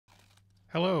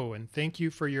Hello, and thank you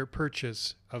for your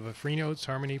purchase of a Freenotes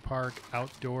Harmony Park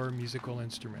outdoor musical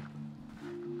instrument.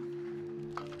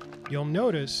 You'll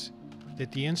notice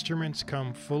that the instruments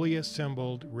come fully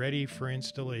assembled, ready for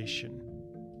installation.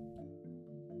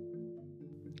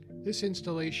 This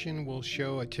installation will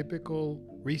show a typical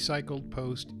recycled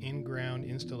post in-ground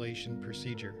installation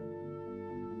procedure.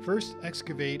 First,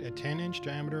 excavate a 10-inch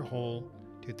diameter hole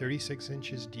to 36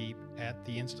 inches deep at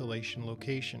the installation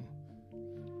location.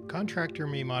 Contractor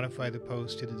may modify the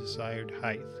post to the desired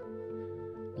height.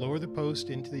 Lower the post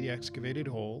into the excavated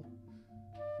hole.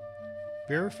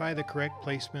 Verify the correct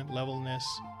placement, levelness,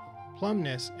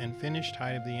 plumbness, and finished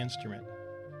height of the instrument.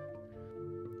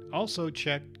 Also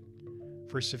check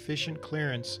for sufficient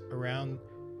clearance around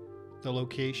the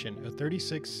location. A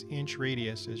 36-inch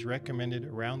radius is recommended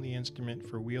around the instrument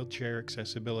for wheelchair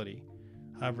accessibility.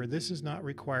 However, this is not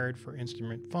required for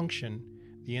instrument function.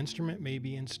 The instrument may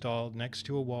be installed next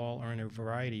to a wall or in a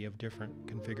variety of different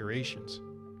configurations.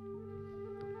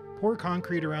 Pour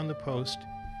concrete around the post.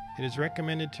 It is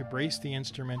recommended to brace the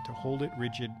instrument to hold it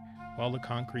rigid while the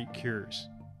concrete cures.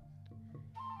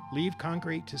 Leave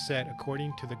concrete to set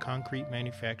according to the concrete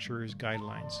manufacturer's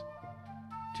guidelines.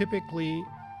 Typically,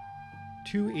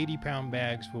 2 80-pound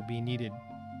bags will be needed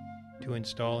to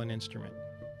install an instrument.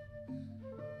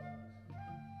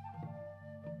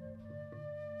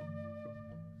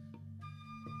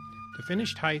 The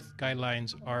finished height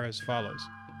guidelines are as follows.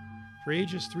 For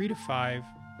ages 3 to 5,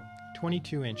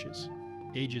 22 inches.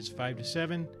 Ages 5 to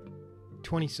 7,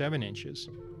 27 inches.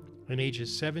 And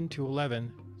ages 7 to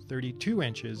 11, 32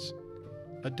 inches.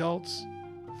 Adults,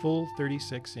 full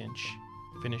 36-inch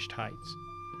finished heights.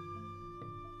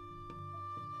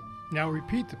 Now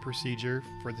repeat the procedure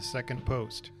for the second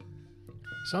post.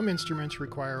 Some instruments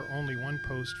require only one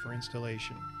post for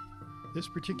installation. This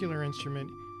particular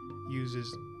instrument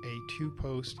uses a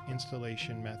 2-post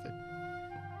installation method.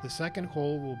 The second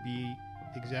hole will be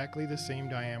exactly the same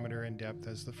diameter and depth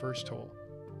as the first hole.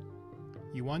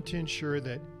 You want to ensure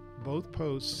that both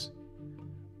posts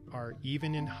are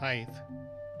even in height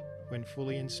when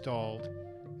fully installed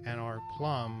and are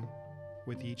plumb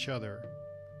with each other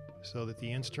so that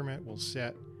the instrument will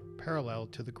set parallel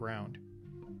to the ground.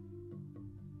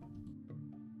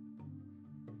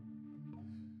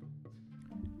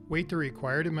 Wait the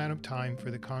required amount of time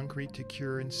for the concrete to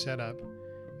cure and set up,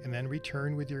 and then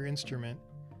return with your instrument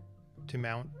to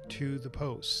mount to the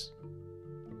posts.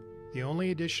 The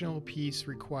only additional piece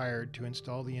required to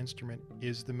install the instrument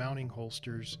is the mounting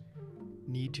holsters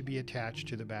need to be attached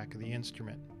to the back of the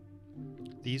instrument.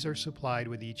 These are supplied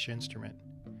with each instrument.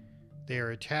 They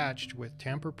are attached with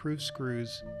tamper-proof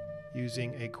screws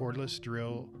using a cordless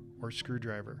drill or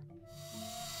screwdriver.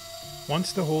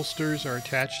 Once the holsters are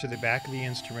attached to the back of the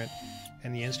instrument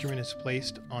and the instrument is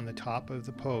placed on the top of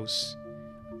the posts,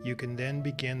 you can then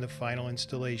begin the final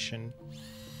installation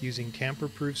using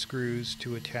tamper-proof screws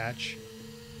to attach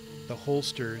the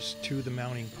holsters to the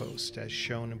mounting post as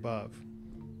shown above.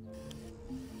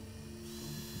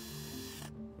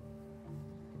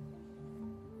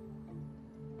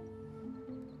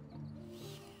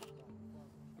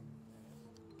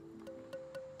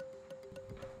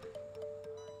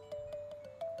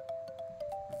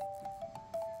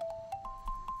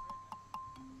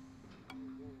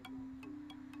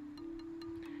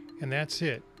 And that's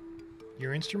it.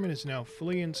 Your instrument is now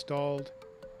fully installed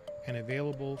and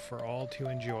available for all to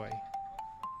enjoy.